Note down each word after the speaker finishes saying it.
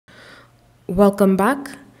Welcome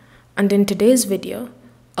back, and in today's video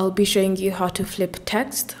I'll be showing you how to flip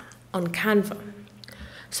text on Canva.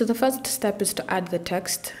 So the first step is to add the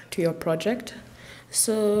text to your project.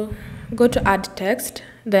 So go to add text,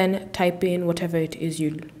 then type in whatever it is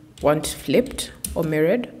you want flipped or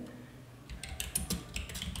mirrored.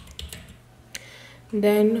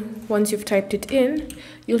 Then once you've typed it in,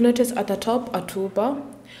 you'll notice at the top a toolbar.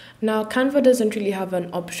 Now Canva doesn't really have an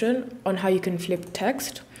option on how you can flip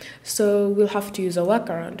text, so we'll have to use a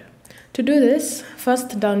workaround. To do this,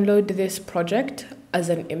 first download this project as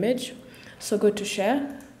an image. So go to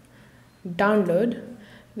share, download,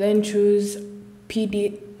 then choose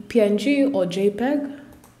PNG or JPEG,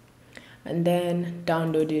 and then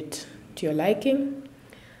download it to your liking.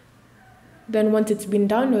 Then once it's been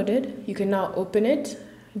downloaded, you can now open it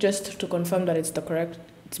just to confirm that it's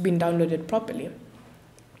been downloaded properly.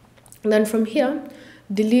 And then from here,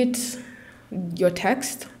 delete your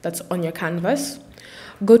text that's on your canvas,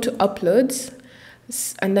 go to uploads,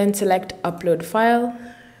 and then select upload file,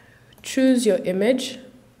 choose your image,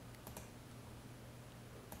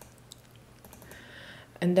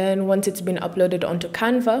 and then once it's been uploaded onto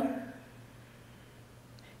Canva,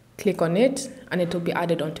 click on it and it will be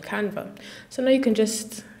added onto Canva. So now you can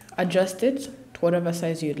just adjust it to whatever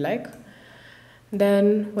size you'd like.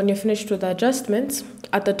 Then when you're finished with the adjustments,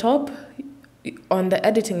 at the top on the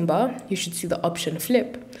editing bar, you should see the option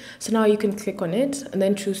flip. So now you can click on it and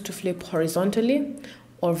then choose to flip horizontally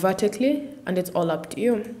or vertically, and it's all up to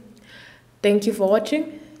you. Thank you for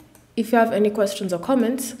watching. If you have any questions or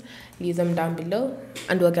comments, leave them down below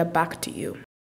and we'll get back to you.